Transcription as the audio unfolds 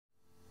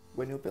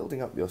When you're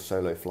building up your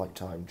solo flight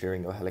time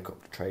during your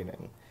helicopter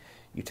training,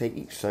 you take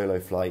each solo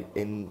flight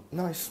in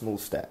nice small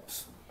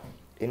steps.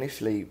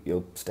 Initially,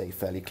 you'll stay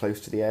fairly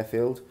close to the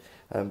airfield,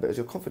 but as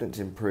your confidence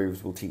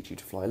improves, we'll teach you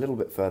to fly a little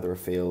bit further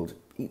afield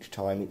each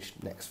time, each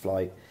next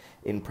flight,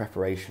 in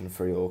preparation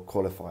for your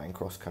qualifying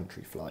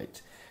cross-country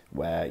flight,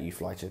 where you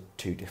fly to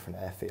 2 different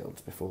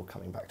airfields before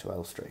coming back to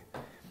Elstree.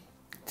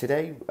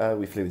 Today,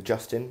 we flew with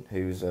Justin,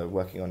 who's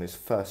working on his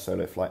first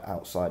solo flight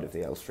outside of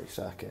the Elstree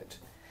circuit.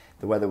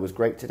 The weather was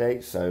great today,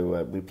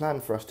 so we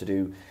planned for us to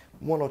do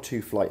 1 or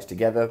 2 flights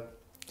together,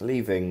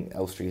 leaving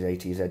Elstree's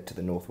ATZ to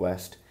the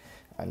northwest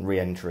and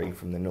re-entering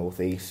from the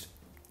northeast.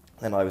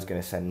 Then I was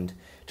going to send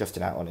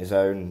Justin out on his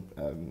own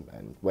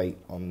and wait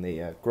on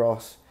the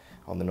grass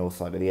on the north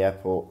side of the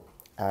airport,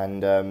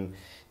 and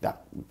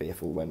that would be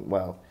if all went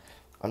well.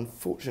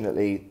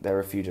 Unfortunately, there were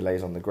a few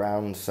delays on the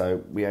ground,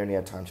 so we only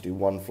had time to do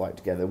 1 flight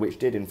together, which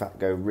did in fact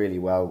go really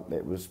well.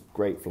 It was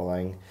great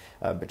flying,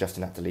 but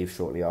Justin had to leave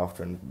shortly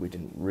after, and we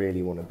didn't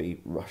really want to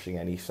be rushing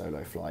any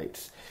solo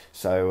flights.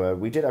 So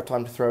we did have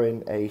time to throw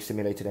in a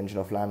simulated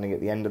engine-off landing at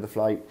the end of the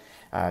flight,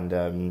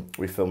 and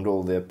we filmed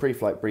all the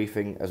pre-flight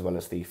briefing as well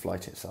as the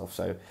flight itself.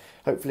 So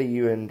hopefully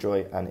you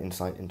enjoy an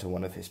insight into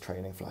one of his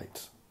training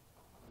flights.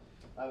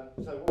 So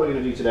what we're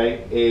going to do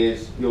today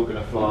is you're going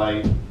to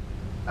fly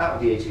out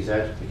of the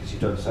ATZ, because you've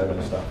done so many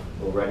stuff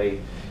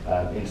already,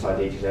 inside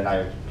the ATZ. Now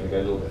you're going to go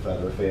a little bit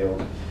further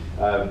afield.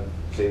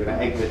 So you're going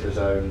to exit the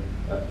zone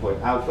at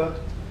point alpha,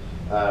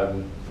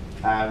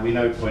 and we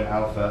know point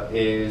alpha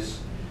is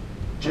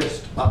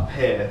just up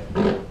here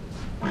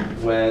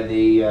where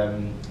the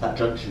that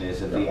junction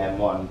is of the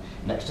M1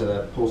 next to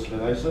the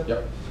Porcelanosa.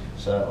 Yep.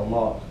 So I'll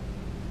mark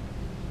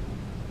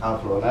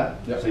alpha on that.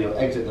 Yep. So you'll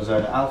exit the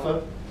zone at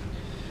alpha.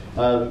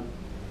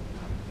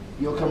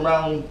 You'll come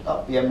round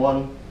up the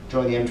M1,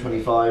 join the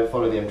M25,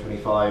 follow the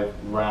M25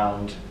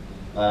 round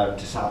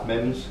to South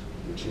Mims,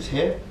 which is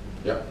here.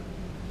 Yep.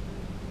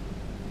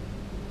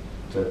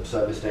 To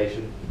service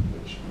station,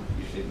 which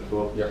you've seen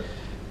before. Yep.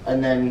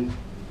 And then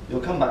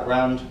you'll come back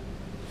round,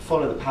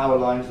 follow the power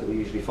lines that we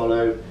usually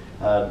follow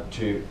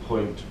to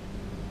point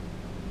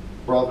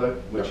Bravo,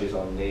 which Yep. is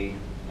on the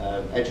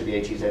edge of the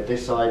ATZ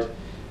this side,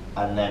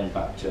 and then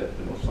back to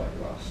the north side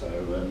grass.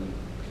 So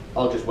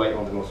I'll just wait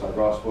on the north side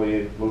grass for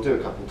you. We'll do a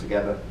couple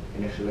together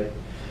initially.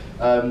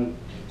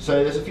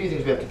 So there's a few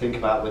things we have to think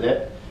about with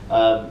it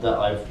that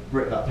I've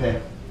written up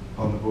here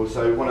on the board.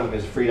 So one of them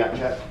is a FreeDAC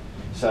check.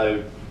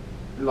 So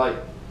like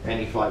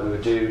any flight we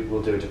would do,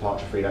 we'll do a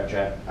departure FreeDAC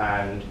check,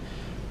 and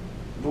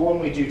the one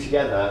we do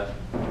together,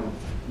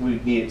 we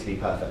need it to be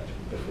perfect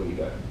before you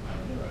go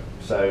on your own.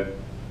 So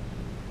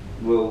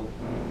we'll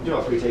do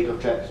our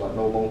pre-takeoff checks like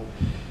normal,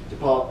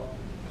 depart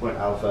point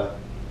alpha,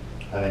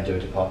 and then do a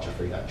departure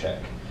FreeDAC check.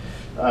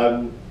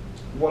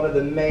 One of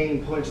the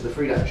main points of the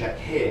FreeDAC check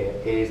here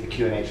is the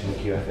QNH and the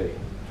QFE.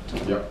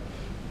 Yep.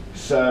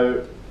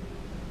 So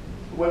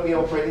when we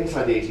operate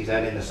inside the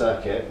ATZ in the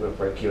circuit, we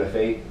operate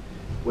QFE.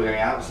 We're going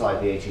outside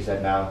the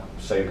ATZ now,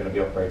 so you're going to be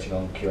operating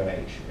on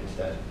QNH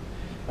instead.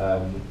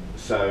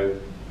 So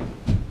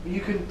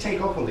you can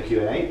take off on the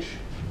QNH,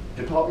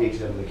 depart the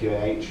ATZ on the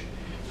QNH,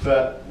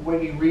 but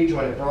when you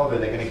rejoin at Bravo,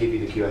 they're going to give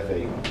you the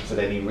QFE, so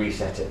then you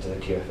reset it to the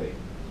QFE.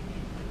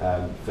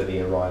 For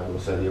the arrival.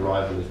 So the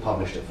arrival is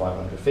published at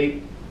 500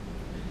 feet,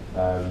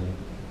 and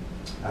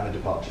the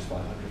departure is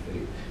 500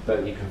 feet.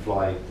 But you can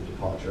fly the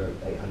departure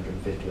at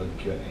 850 on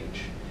the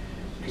QNH.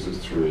 Because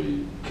it's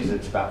 3. Because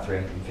it's about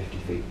 350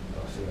 feet.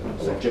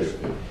 So just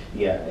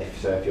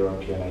if you're on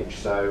QNH.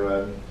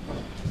 So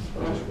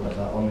I'll just write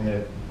that on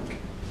here.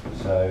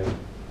 So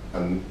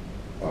And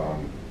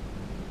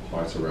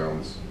height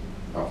around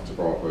Alpha to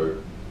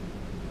Bravo.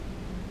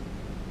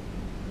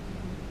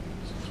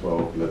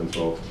 12, 11,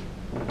 12.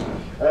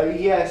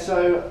 Yeah,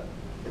 so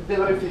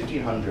below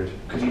 1500,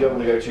 because you don't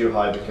want to go too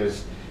high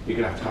because you're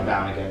going to have to come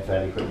down again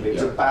fairly quickly.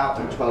 It's about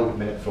a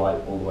 12-minute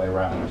flight all the way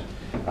around.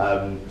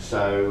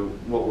 So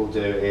what we'll do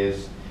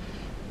is,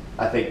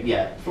 I think,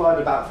 fly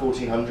at about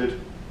 1400,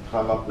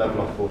 climb up,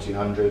 level off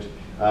 1400.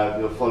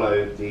 We'll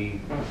follow the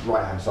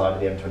right-hand side of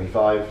the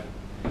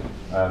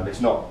M25.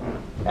 It's not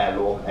air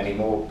law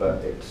anymore,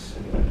 but it's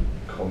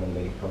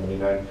commonly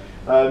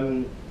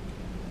known.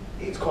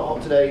 It's quite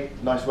hot today,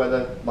 nice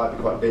weather, might be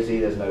quite busy,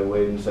 there's no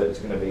wind, so it's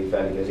going to be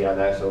fairly busy out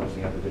there, so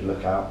obviously have a good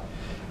look out.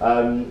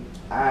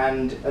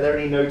 And are there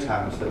any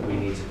NOTAMs that we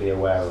need to be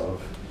aware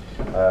of?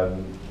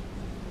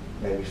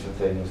 Maybe some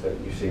things that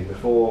you've seen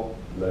before,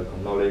 local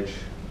knowledge,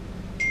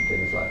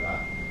 things like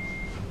that.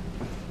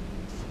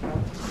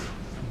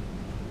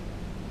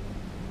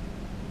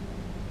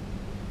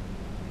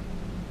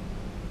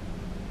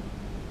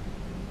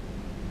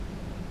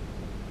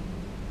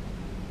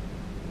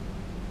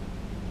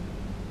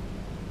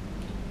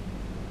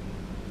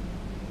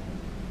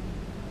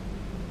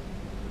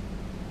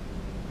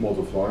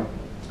 Model flying.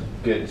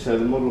 Good. So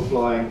the model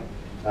flying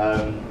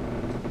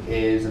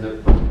is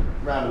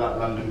round about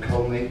London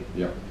Colney.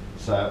 Yeah.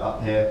 So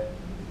up here.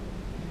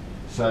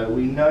 So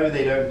we know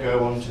they don't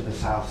go onto the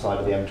south side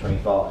of the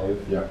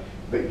M25. Yeah.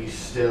 but you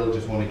still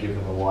just want to give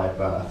them a wide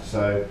berth.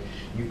 So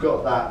you've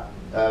got that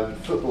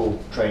football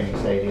training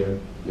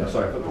stadium,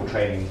 football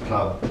training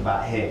club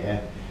about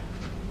here.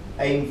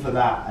 Aim for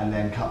that and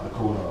then cut the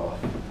corner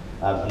off,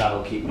 and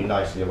that'll keep you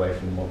nicely away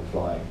from the model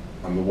flying.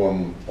 And the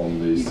one on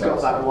the You've south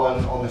got side? that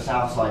one on the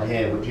south side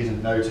here, which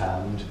isn't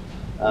nose-hammed,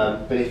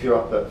 but if you're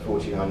up at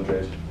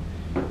 1400,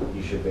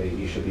 you should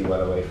be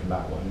well away from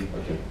that one.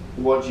 Okay.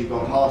 Once you've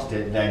gone past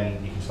it,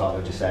 then you can start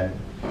your descent.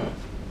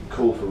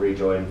 Call for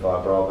rejoin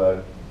via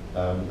Bravo,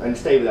 and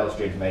stay with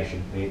Elstree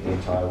information the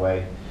entire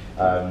way.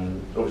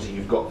 Obviously,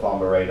 you've got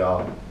farmer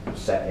radar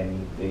set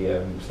in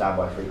the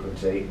standby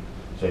frequency,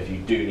 so if you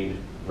do need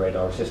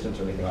radar assistance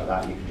or anything like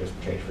that, you can just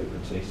change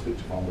frequency, speak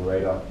to farmer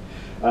radar.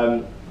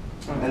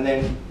 And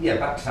then,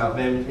 back to South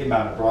Mim,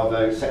 inbound at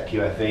Bravo, set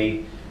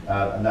QFE,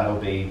 and that'll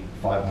be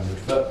 500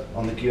 foot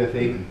on the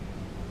QFE.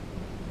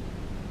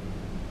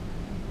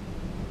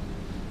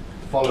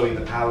 Following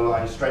the power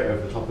line straight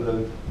over the top of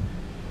them.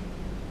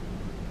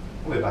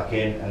 We're back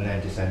in and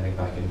then descending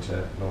back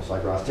into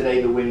Northside Grass.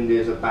 Today the wind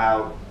is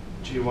about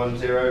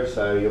 210,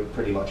 so you're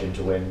pretty much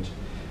into wind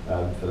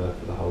for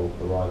the whole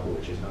arrival,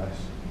 which is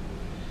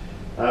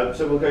nice.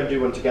 So we'll go and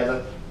do one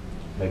together,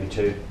 maybe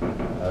two,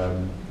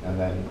 and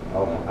then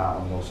I'll pop out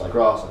on Northside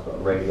Grass. I've got a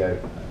radio,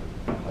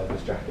 hide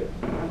this jacket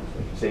so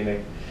you can see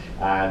me,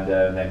 and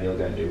then you'll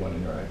go and do one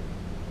in your own.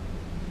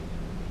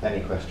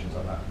 Any questions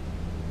on that?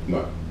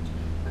 No.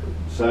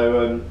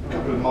 So a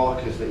couple of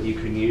markers that you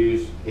can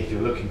use if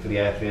you're looking for the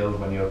airfield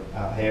when you're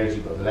out here is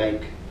you've got the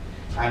lake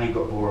and you've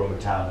got Borehamwood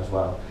Town as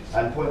well.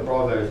 And Point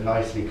Bravo is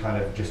nicely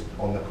kind of just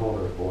on the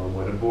corner of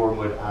Borehamwood, and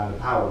Borehamwood and the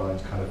power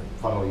lines kind of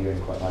funnel you in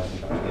quite nicely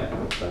back to the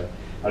airport. So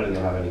I don't think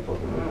I'll have any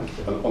problem with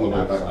it. And on the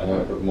way back, can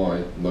I put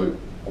my note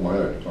on my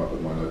own? Can I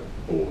put my note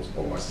board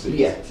on my seat?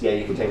 Yeah,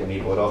 you can take the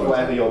kneeboard off,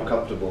 whatever you're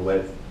comfortable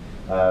with.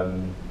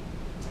 And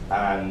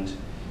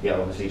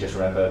obviously just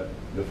remember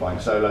you're flying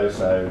solo,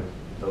 so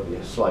there'll be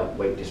a slight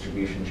weight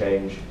distribution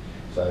change,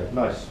 so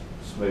nice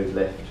smooth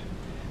lift.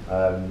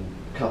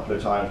 Couple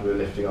of times we were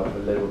lifting off a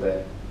little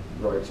bit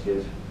right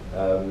skid,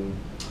 so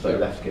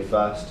left skid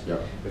first.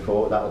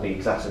 Before that will be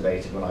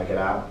exacerbated when I get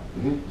out.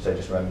 So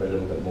just remember a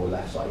little bit more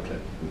left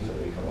cycling, so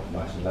we come off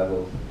nice and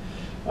level.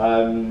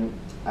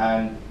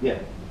 And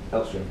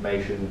Elstree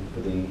information for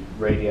the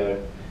radio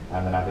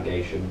and the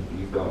navigation.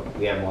 You've got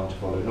the M1 to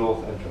follow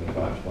north,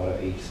 M25 to follow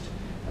east,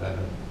 and then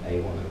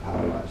A1 and the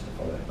power lines to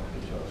follow back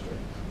into Elstree.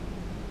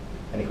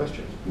 Any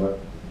questions? No.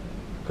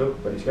 Cool,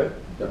 ready to go?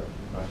 Yeah.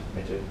 Right,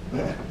 me too.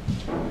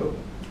 Cool.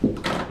 Do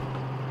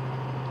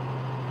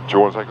you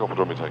want to take off or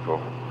do you want me to take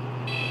off?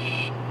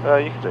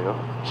 You can take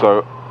off.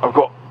 So I've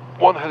got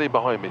one heli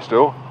behind me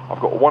still. I've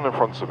got one in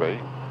front of me.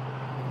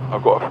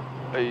 I've got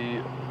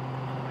a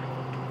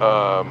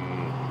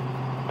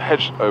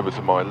hedge over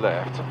to my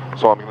left.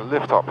 So I'm going to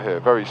lift up here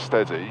very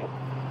steady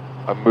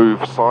and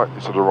move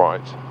slightly to the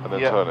right and then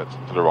turn it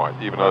to the right,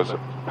 even though there's a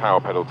power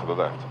pedal to the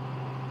left.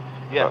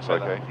 Yeah, that's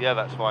okay. Yeah,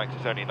 that's fine, 'cause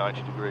it's only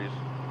 90 degrees.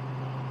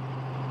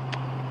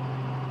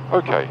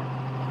 Okay.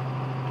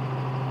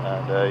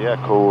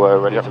 And cool,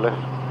 ready to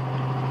lift.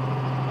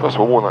 First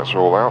of all, warn lights are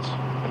all out.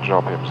 Engine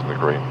RPM's in the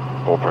green.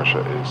 Oil pressure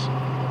is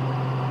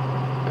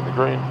in the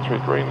green. 3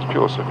 greens,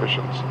 pure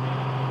sufficient.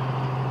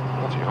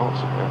 40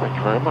 knots. Yeah, thank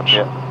you very much.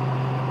 Yeah.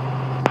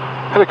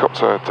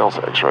 Helicopter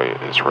Delta X-ray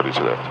is ready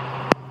to lift.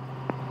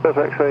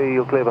 Delta X-ray,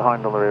 you're clear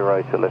behind on the rear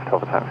rotor, lift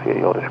off a taxi at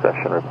your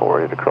discretion,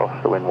 report ready to cross,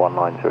 the wind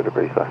 190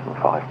 degrees less than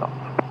 5 knots.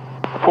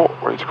 Report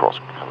ready to cross,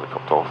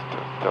 helicopter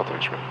Delta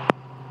X-ray.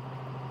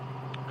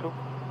 Cool.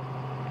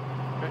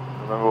 Okay.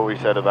 Remember what we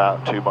said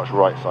about too much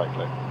right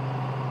cycling?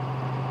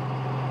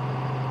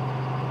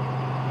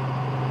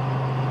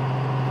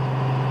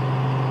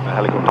 The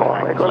helicopter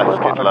angles left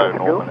skid low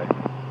normally.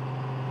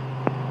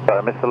 Sorry,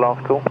 I missed the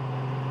last call.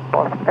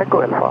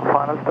 Echo Alpha,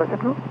 final touch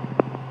and go.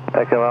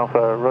 Echo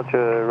Alpha,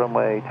 roger,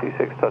 runway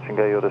 26, touch and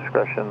go, your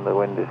discretion, the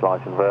wind is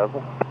light and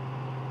variable.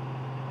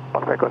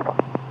 Echo Alpha.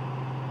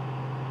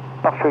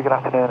 Elstree, good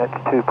afternoon, it's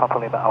 2 Papa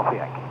Lima Alpha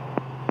Yankee.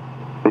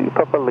 2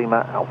 Papa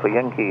Lima Alpha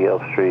Yankee,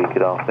 Elstree,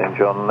 good afternoon,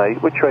 John.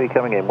 Which way are you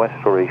coming in,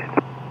 west or east?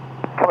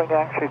 Coming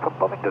actually from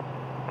Bovington,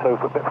 so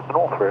a bit from the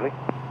north really.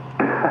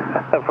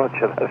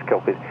 Roger, that's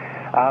copied.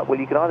 Well,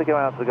 you can either go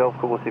out to the golf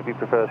course if you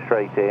prefer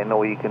straight in,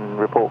 or you can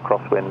report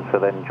crosswind, so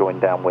then join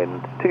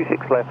downwind.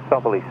 26 left,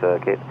 southerly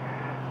circuit.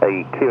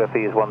 A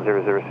QFE is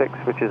 1006,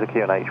 which is a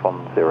QNH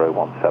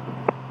 1017.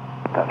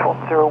 That's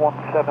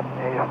 1017.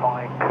 If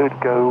I could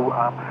go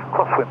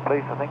crosswind,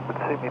 please, I think would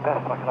suit me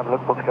best. I can have a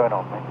look what's going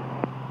on.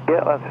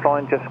 Yeah, that's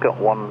fine. Just got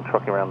one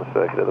trucking around the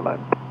circuit at the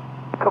moment.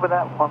 Cover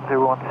that,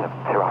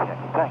 1017.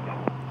 Thanks.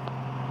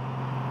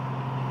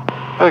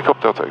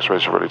 Helicopter Delta X-ray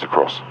is ready to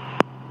cross.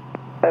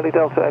 Heli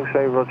Delta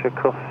X-ray, roger,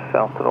 cross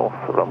south to north,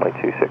 runway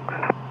 26.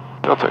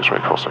 Delta X-ray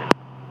crossing.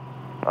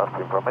 That's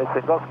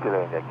information, North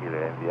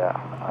India,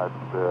 at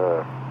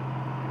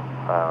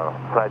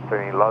flight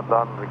training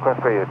London,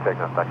 request for your check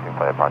and taxi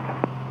for departure.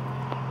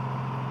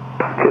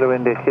 Kilo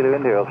India,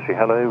 Elstree,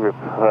 hello.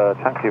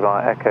 Taxi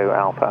via Echo,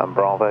 Alpha and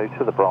Bravo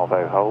to the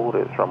Bravo hold.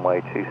 It's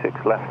runway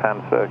 26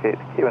 left-hand circuit,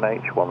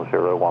 QNH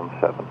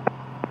 1017.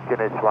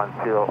 QNH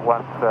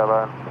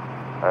 1017,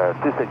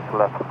 26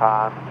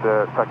 left-hand,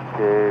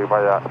 taxi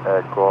via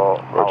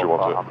Echo, Roger,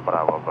 Alpha and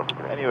Bravo.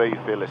 Anywhere you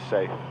feel is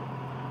safe.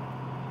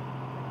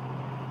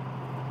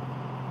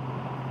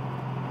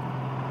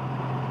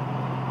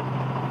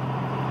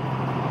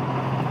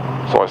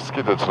 So I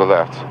skidded to the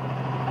left.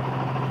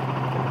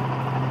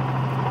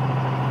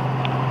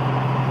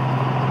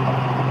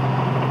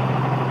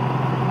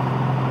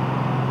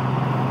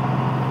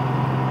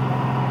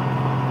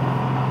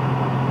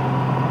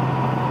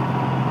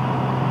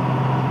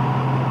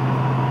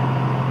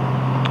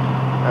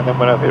 And then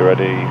whenever you're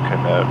ready, you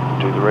can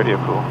do the radio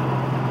call.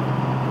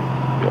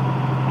 Yep.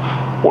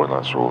 Warning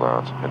lights are all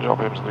out. Engine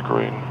RPM's in the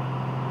green.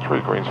 3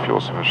 greens, fuel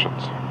sufficient.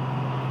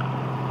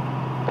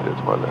 Clear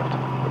to my left,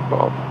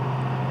 above,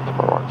 to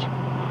my right.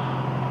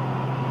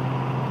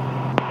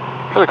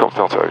 Helicopter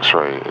Delta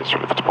X-ray is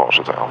ready for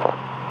departure to Alpha.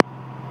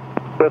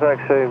 Delta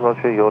X-ray,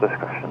 roger, your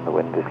discretion. The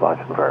wind is light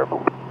and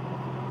variable.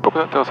 Copy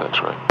that, Delta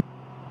X-ray.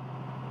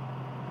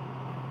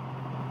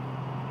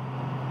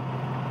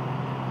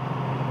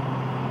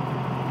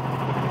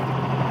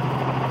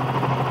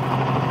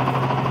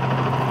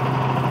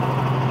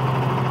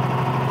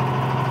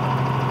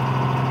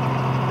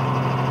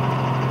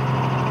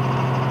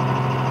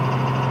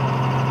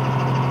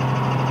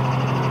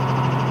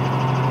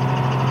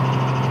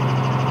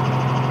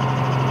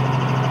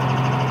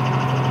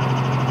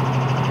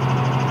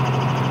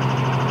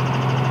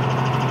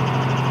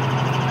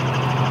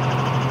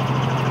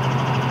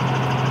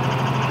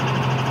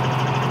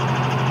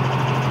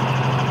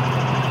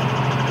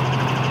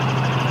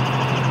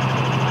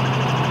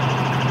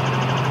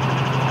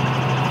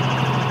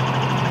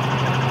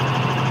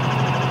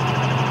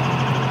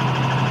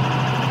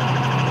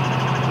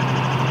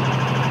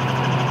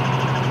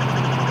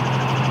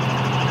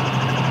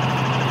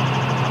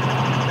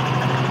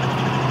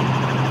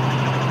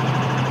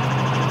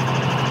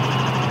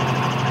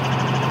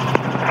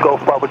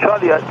 Golf Bravo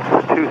Charlie at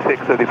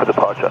 26 ready for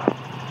departure.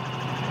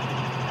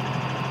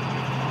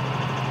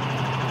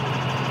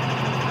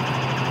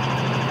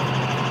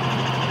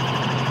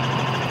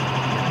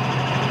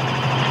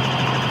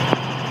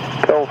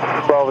 Golf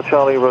Bravo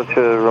Charlie,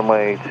 roger,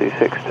 runway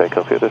 26, take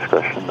off your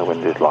discretion, the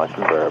wind is light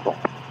and variable.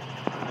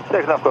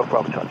 Taking off Golf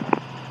Bravo Charlie.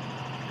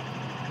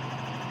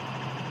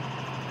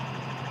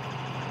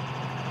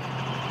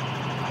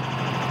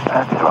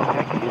 And 12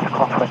 Yankees,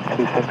 crosswind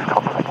 26,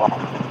 compliment 1.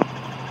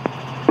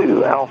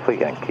 2 Alpha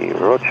Yankee,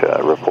 roger,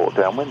 report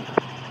downwind.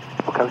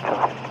 Okay,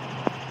 Charlie.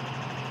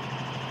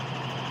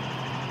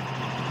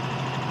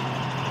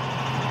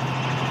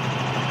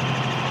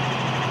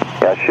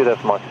 Yeah, I should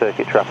have my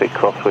circuit traffic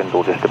crosswind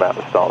or just about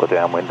to start the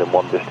downwind and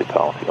one just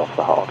departing off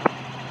the hard.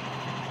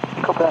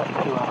 Copy that,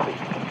 2 Alpha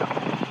Yankee.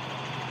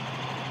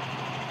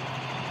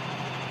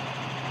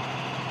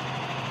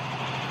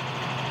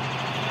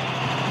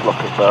 Block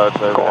of birds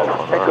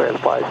over Echo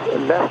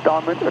L5, left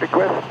downwind,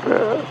 request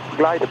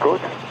glide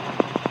approach.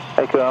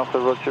 Echo Alpha,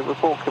 roger,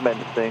 report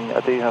commencing. I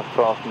do have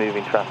fast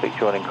moving traffic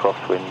joining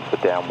crosswind for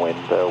downwind.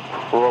 They'll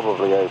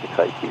probably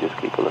overtake you, just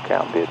keep a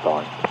lookout and be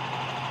advised.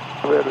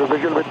 We're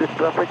visual with this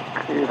traffic,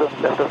 is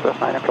on left of us,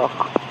 9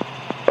 o'clock.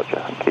 Roger,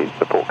 thank you.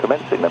 Report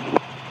commencing then.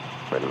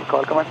 We'll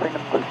call commencing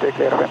and we'll stay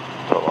clear of him.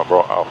 So I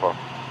brought Alpha.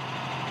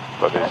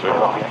 Don't need 2 to.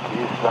 Alpha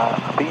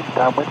Yankees, beam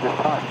downwind this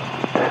time.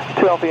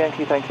 2 Alpha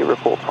Yankee, thank you.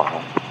 Report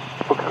final.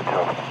 Okay,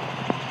 Charlie.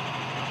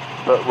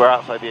 But we're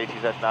outside the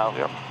ATZ now,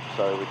 Yep.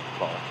 so we can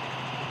fly.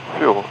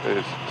 Fuel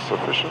is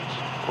sufficient.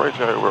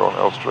 Radio, we're on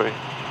Elstree.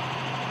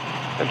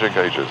 Engine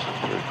gauges,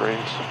 3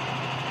 greens.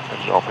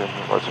 Engine RPM,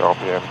 motor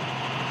RPM.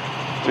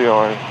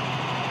 DI,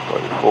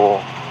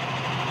 34.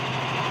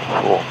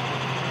 4.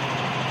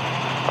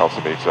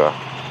 Altimeter,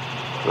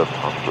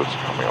 1100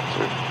 coming up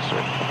to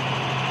soon.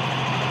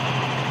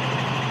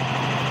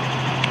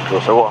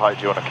 Cool, so what height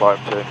do you want to climb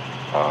to?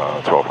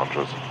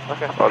 1200.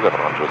 Okay.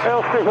 1100.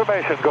 Elstree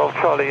formation, Golf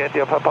Charlie,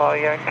 India Papa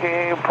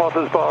Yankee,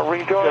 Potters Bar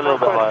rejoin, Go a little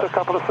bit request higher. a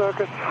couple of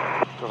circuits.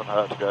 Doesn't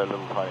hurt to go a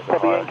little tiny bit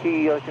Papa higher.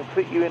 Yankee, I can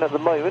fit you in at the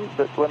moment,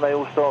 but when they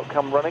all start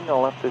come running,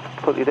 I'll have to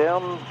put you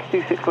down.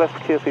 26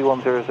 left, QFE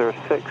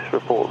 1006,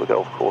 report the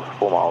golf course,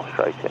 4 miles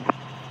straight in.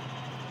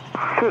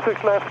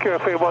 26 left,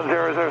 QFE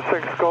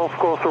 1006, golf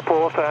course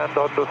report, and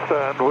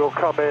understand we'll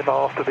come in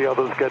after the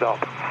others get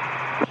up.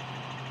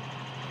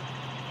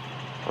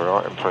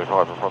 Alright,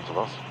 M25 in front of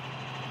us.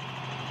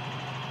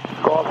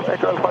 Golf,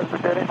 Echo Alpha is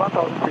maintaining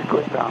 1,000 feet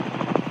going down.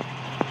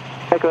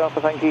 Echo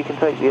Alpha, thank you. You can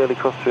take the early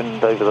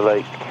crosswind over the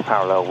lake,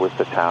 parallel with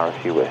the tower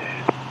if you wish.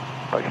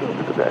 I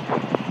should do that.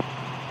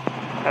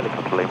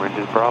 Helicopter Lima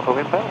India Bravo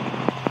inbound.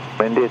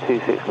 India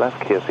 26 left,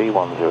 QFE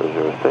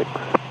 1006.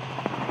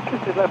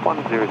 26 left,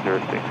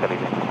 1006, heading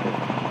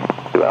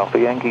 2 Alpha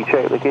Yankee,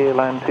 check the gear,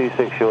 land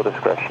 26, your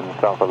discretion,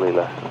 southerly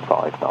less than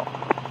 5 knots.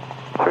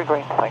 3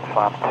 green, thanks,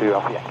 land 2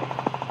 Alpha Yankee.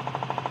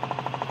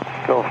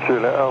 Golf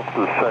Juliet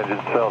Alpha has changed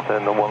itself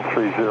in the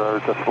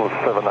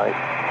 130.78.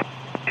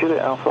 Juliet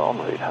Alpha en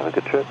route. Have a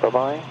good trip. Bye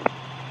bye.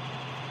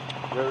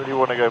 You don't really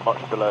want to go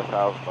much below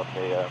 1,000 on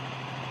the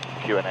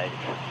Q&H.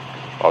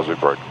 As we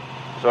broke.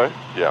 Sorry?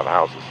 Yeah, the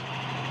houses.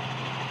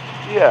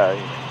 Yeah.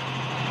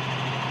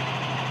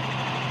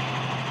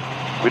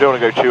 We don't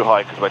want to go too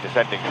high because we're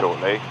descending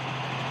shortly,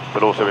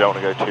 but also we don't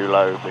want to go too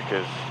low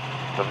because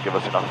it doesn't give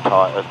us enough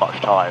time, as much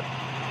time,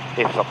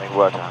 if something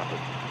were to happen.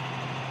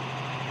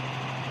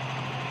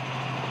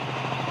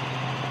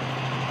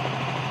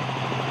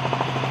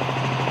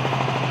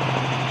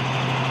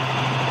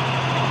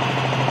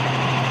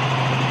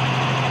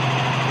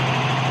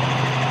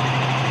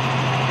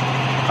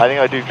 I think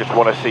I do just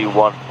want to see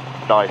one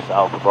nice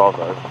Alpha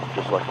Bravo,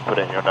 just so I can put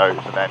it in your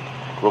notes, and then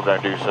we'll go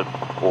and do some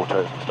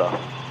autos and stuff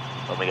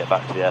when we get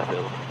back to the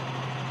airfield.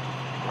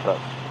 If that's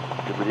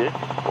good with you?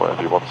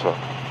 Whatever you want, sir.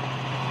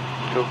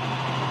 Cool.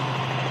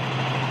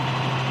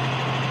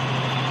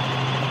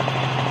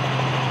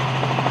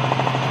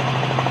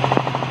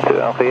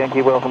 To Alpha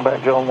Yankee, welcome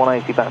back, John.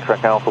 180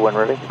 backtrack Alpha when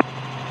ready.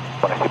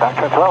 180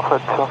 backtrack to Alpha,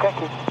 to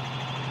Yankee.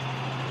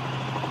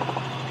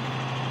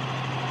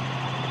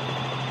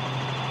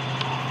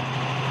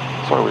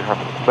 So we have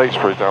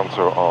Elstree down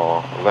to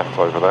our left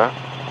over there.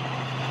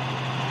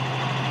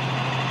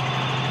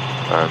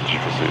 And as you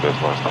can see, there's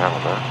a nice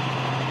town there.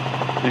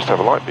 Used to have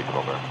a light beacon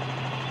on there.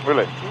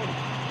 Really?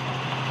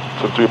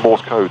 So do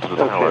Morse code to the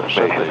tower and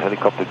show the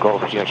helicopter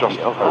Golf which is Yankee just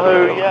Alpha.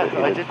 Oh yeah,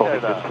 I did know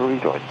that.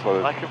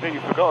 So I completely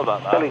forgot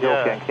about that. Charlie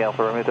Golf Yankee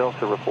Alpha Romeo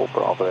Delta, report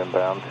Bravo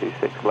inbound,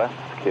 26 left,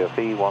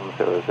 QFE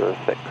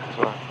 1006.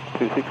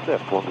 26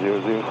 left,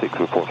 1006,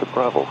 reported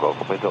Bravo Golf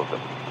Romeo Delta.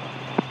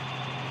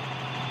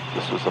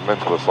 this was a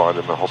mental aside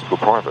in the hospital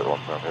private one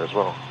down here as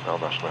well, our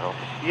National Health.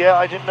 Yeah,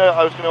 I didn't know.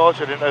 I was going to ask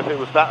you. I didn't know if it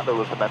was that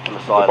was the mental They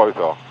asylum. both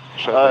are.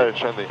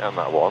 Shenley and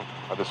that one,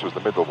 and this was the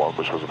middle one,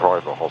 which was a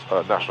private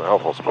National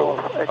Health Hospital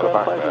at the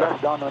back there.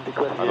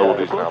 And all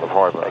these now the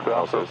private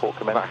houses.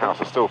 That house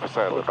is still for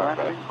sale at the back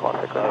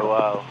there. Oh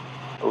wow.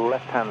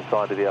 Left-hand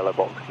side of the yellow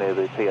box near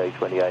the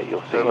PA-28,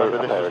 you'll see So this was the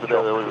bit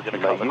that we were going to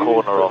cut the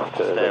corner off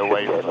to stay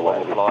away from the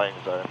model flying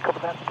zone.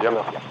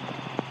 Yep.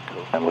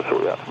 And we'll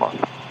sort you out tomorrow.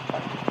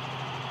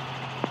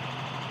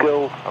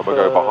 Golf. And we'll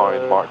go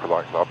behind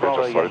Microlight Club,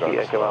 Bravo just so Yankee don't.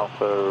 Echo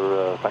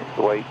Alpha, thanks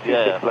for the wait.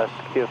 26 left,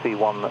 QFE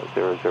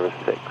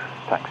 1006,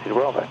 taxi to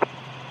Bravo. 26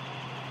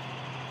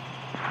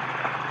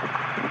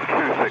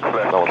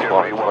 left, No one's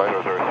flying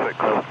QFE today.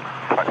 1006,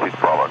 taxi to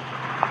Bravo.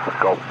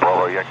 Golf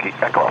Bravo Yankee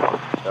Echo Alpha.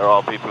 There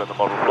are people in the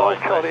model flying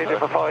Charlie zone.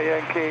 Identify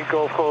Yankee,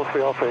 Golf course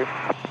for office.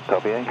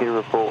 Copy Yankee,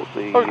 report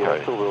the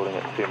school building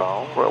at 2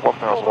 miles. We're at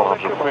 1,100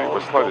 feet,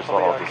 we're slowly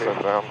starting to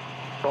descend down,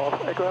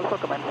 Echo Alpha,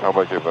 command. and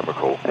we'll give them a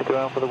call. Echo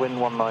Alpha, the wind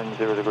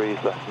 190 degrees,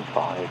 less than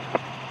 5.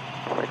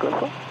 Echo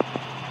Alpha.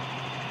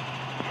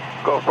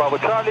 Golf Bravo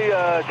Charlie,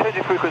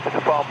 changing frequency to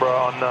Farnborough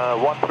on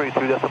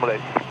 132.8.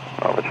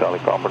 Alpha Charlie,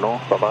 Farnborough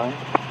North, bye-bye.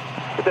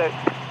 Good day.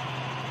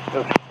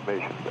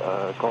 Information,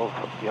 Golf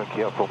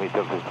Yankee Alpha Romeo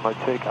Delta, can I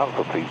take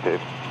Alpha please, Dave?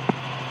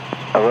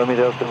 Romeo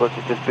Delta,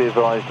 Roger, just be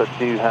advised I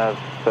do have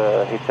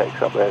Hitex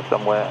up there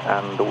somewhere,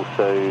 and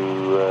also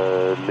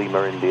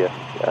Lima India.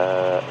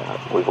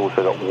 We've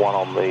also got one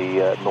on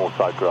the north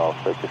side grass,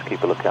 so just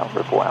keep a lookout and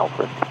report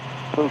Alpha.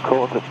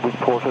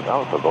 Reported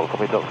Alpha, Golf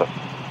Romeo Delta.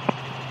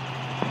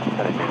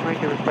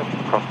 Make a request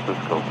across the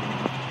school.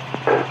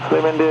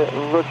 Lima India,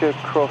 Roger,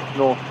 cross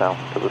north-south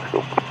to the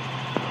school.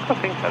 I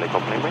think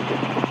helicopter radio.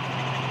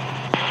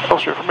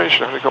 Also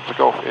information, helicopter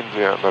Golf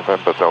India,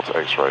 November Delta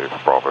X-ray for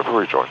Bravo for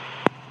rejoin.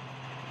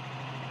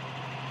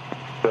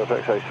 Delta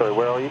X-ray, sorry,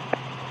 where are you?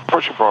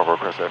 Approaching Bravo,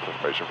 request F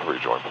information for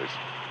rejoin, please.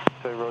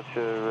 So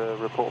Roger,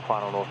 report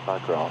final north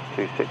side grass,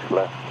 26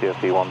 left,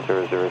 QFE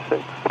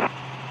 1006.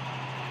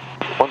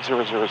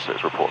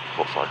 1006, report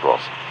north side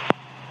grass.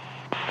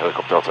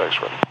 Helicopter Delta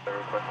X-ray.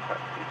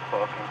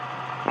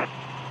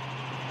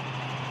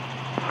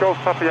 Golf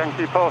Papa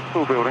Yankee, past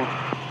school building.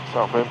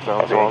 Southwind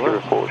down to Yankee, our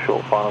left. report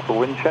short final for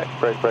wind check,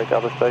 break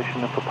other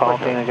station and for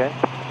parking again.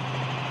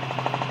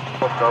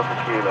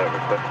 Delta Kilo,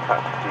 request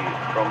taxi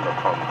from the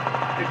pump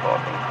to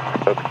parking.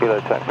 Delta Kilo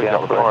taxi Picking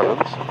up out the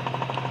pilots.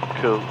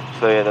 Cool.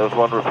 So yeah, there was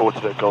one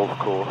reported at golf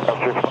course. Good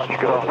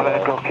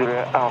afternoon, Golf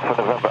Juliet, Alpha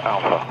November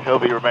Alpha. He'll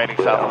be remaining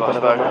south of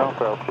us though.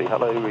 Alpha Elstree,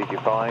 hello, Region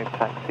 5,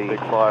 taxi. Big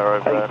fire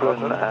over there in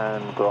Apron London.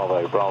 and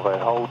Bravo,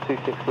 hold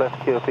 26 left,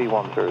 QFE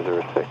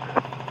 1006.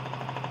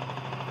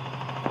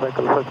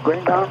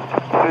 Going down.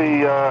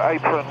 The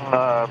apron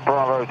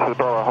Bravo to the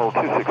Bravo hold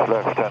 26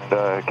 left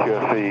and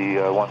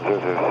QFE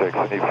 1006,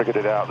 and you figured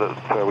it out that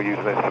we're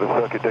using this for the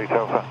circuit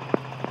details, huh?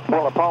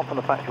 Well, apart from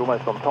the fact you're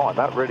almost on time,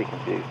 that really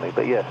confused me,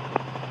 but yes.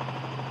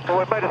 Well,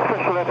 we made a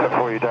special effort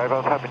for you, Dave. I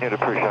was hoping you'd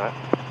appreciate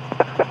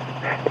it.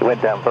 It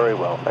went down very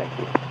well, thank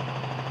you.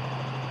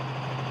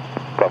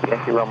 Copy,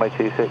 Yankee runway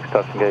 26,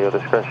 touch and go your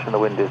discretion. The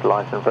wind is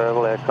light and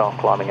variable. Aircraft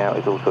climbing out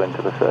is also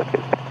into the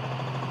circuit.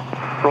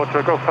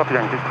 Roger, Golf Papa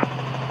Yankee.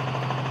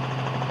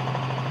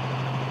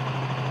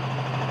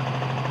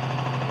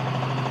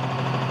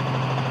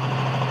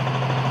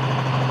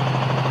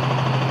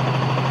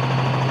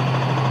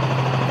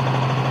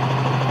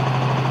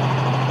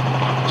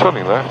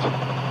 Turning left.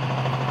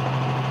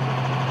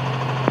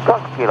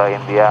 Kilo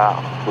India,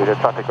 with the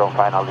traffic on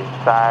final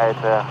inside,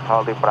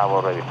 holding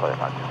Bravo ready for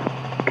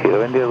emergency.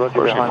 Kilo India, roger,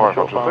 Approaching behind the 500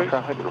 short final feet.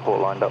 traffic,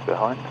 report lined up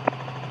behind.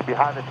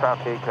 Behind the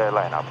traffic,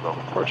 line up, go.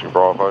 Approaching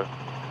Bravo.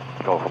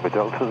 Golf Romeo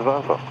Delta,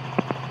 Alpha.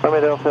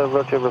 Romeo Delta,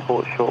 roger,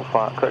 report short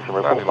fire, correction,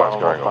 report Landing lights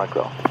final going north side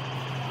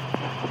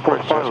graph.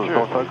 Report final,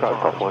 north side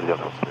graph, Golf Romeo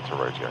Delta. It's a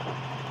radio.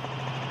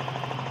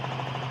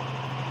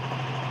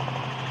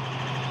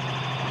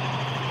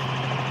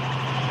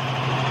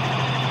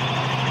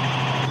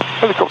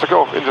 Helicopter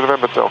Golf into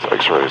November Delta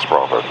X-ray is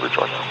Bravo,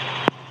 rejoin now.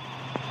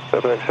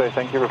 Delta X-ray,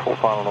 thank you, report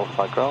final north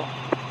side graph.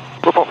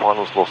 Report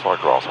finals, north side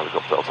grass,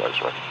 helicopter Delta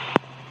X-ray.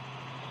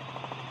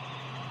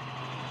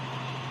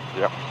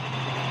 Yep.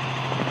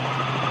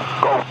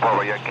 Golf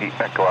Bravo Yankee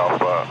Echo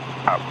Alpha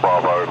at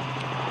Bravo.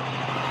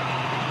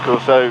 Cool,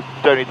 so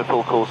don't need the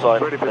full call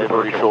sign, Ready for they've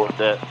already departure.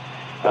 shortened it.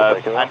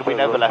 And we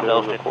never left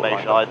Elstree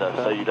information either,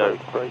 so you don't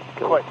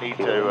quite need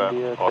to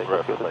ask for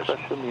information.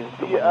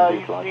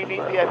 you need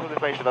the airfield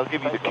information, I'll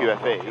give you the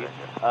QFE,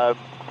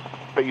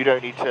 but you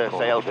don't need to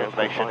say Elstree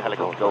information,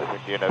 helicopter Golf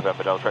India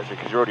November Delta X-ray,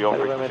 because you're already on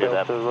frequency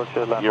with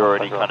them. You're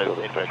already kind of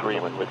in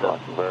agreement with them.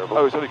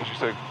 Oh, it's only because you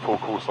said full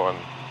call sign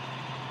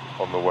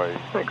on the way.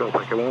 Hey, Golf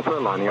Echo Alpha,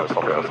 lining up.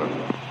 Something else then.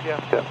 Yeah.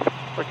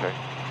 Okay.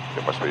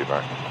 Get my speed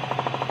back.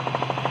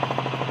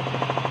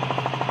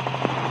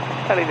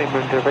 Heading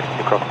room to rest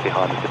across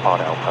behind the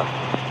depart Alpha.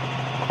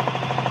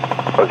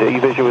 Roger,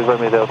 E-visual with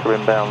Romeo Delta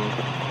inbound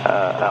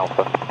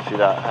Alpha. See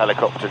that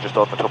helicopter just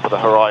on the top of the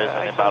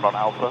horizon inbound on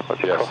Alpha?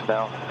 Roger, Yes. cross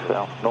south,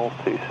 south north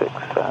 26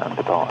 and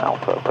depart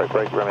Alpha.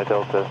 Break Romeo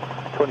Delta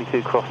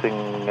 22 crossing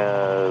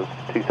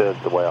 2/3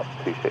 of the way up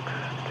 26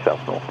 south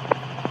north.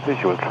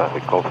 Visual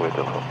traffic, Golf Romeo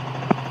Delta.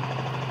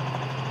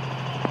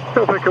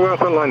 Golf Echo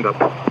Alpha lined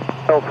up.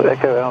 Alpha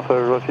Echo Alpha,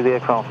 roger, the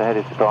aircraft ahead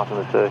is departing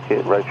the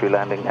circuit, rotary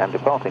landing and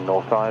departing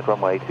north side,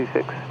 runway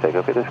 26. Take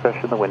off at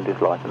discretion, the wind is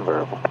light and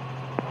variable.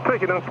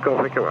 Take it off,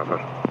 Golf Echo Alpha.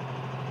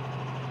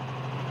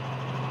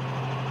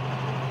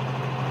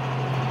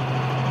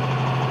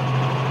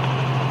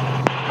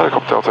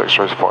 Helicopter Delta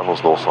X-rays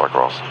finals, north side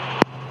grass.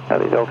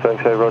 Delta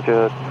X-ray,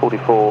 roger,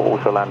 44,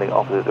 also landing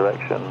opposite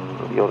direction,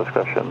 your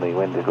discretion, the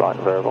wind is light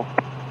and variable.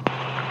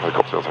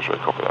 Helicopter Delta X-ray,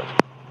 copy that.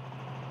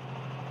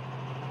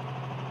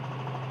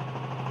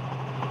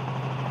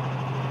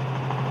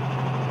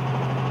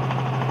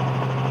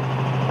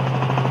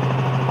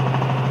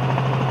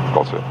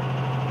 Got it.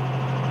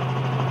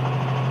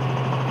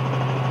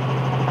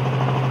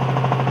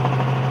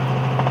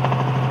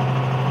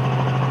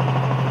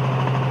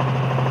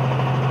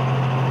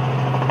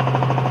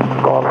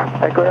 Golf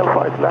Echo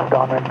Alpha is left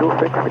downwind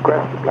 26,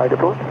 request glide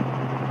approach.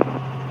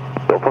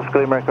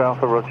 Possibly America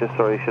Alpha, roger,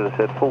 sorry, should have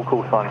said full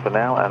call sign for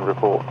now and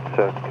report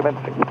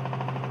commencing.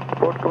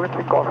 Report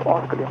commencing Golf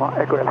Oscar Lima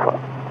Echo Alpha.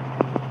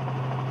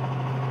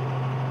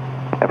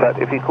 In fact,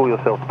 if you call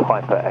yourself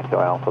Piper Echo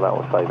Alpha, that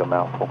will save a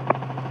mouthful.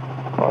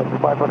 Oh,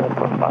 it's 500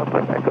 from Alpha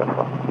Echo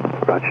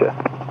Alpha. Roger.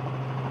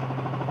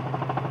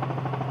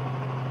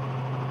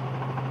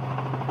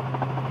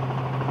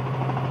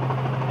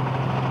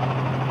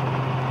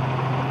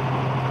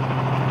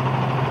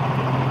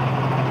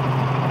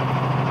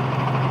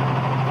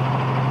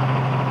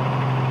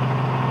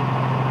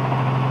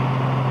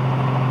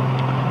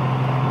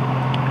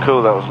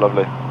 Cool, that was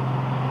lovely. Do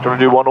you want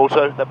to do one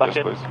auto, then back Yes,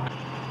 in? please.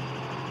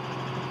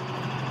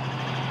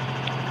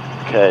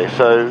 Okay,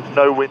 so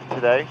no wind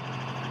today,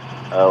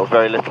 or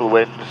very little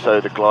wind, so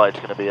the glide's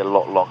going to be a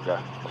lot longer.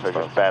 So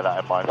just bear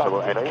that in mind, so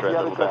we'll enter it a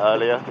little bit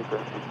earlier.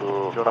 Do you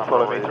want to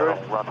follow me through?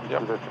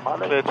 Yep.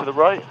 Clear to the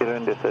right. Kilo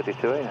India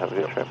 32A, have a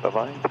good trip,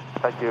 bye-bye.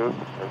 Thank you.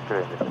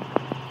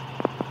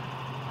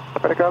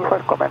 Echo Alpha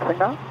commencing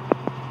now.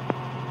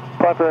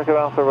 Piper Echo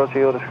Alpha, roger,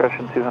 your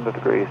discretion, 200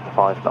 degrees,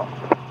 5 knots.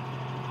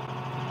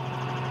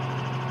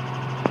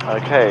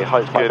 Okay,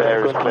 height's good,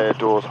 air is clear,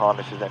 doors,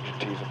 harnesses, engine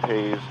T's and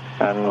P's.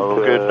 And all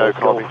good, no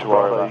carving to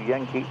worry Bravo about.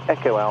 Yankee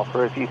Echo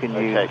Alpha, if you can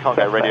use... Okay, can't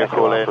get radio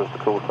call in.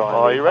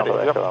 Are you ready?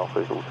 Echo Yep. Alpha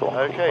is also on.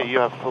 Okay, you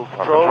have full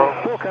control,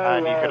 control.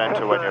 and you can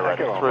enter when you're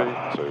ready.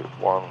 3, 2,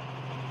 1.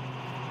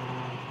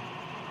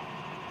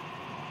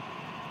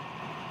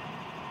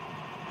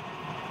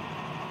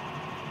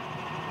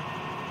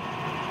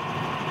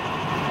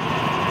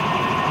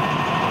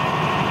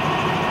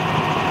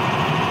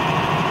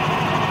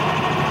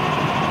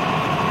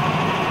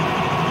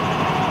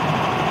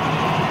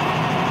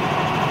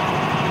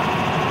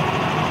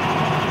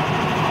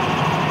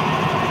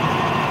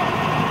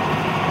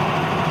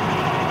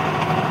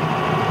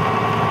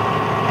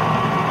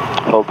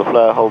 Hold the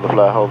flare, hold the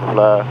flare, hold the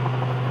flare.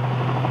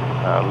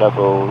 Now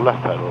level,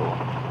 left pedal.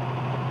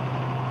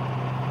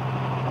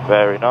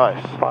 Very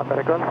nice.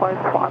 Echo Alpha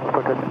is fine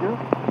for continue.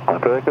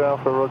 Piper Echo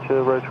Alpha,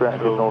 roger, rotary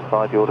active Cool. north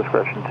side, your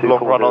discretion, 240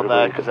 Long run on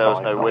there degrees, because there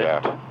was no 5 wind.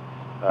 knots.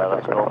 Yeah.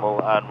 That's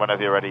normal, and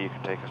whenever you're ready you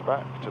can take us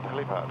back to the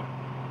helipad.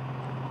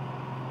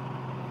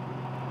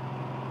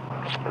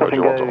 Where do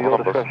you want Go, to your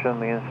numbers? discretion,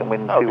 the instant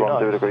wind That would be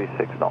 210 nice. degrees,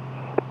 6 knots.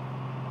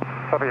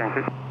 Copy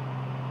Yankee.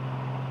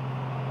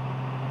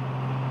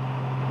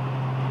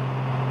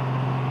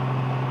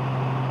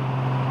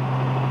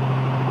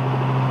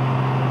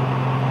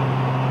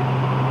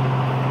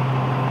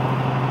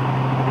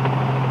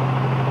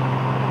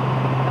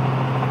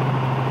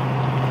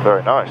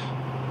 Very nice.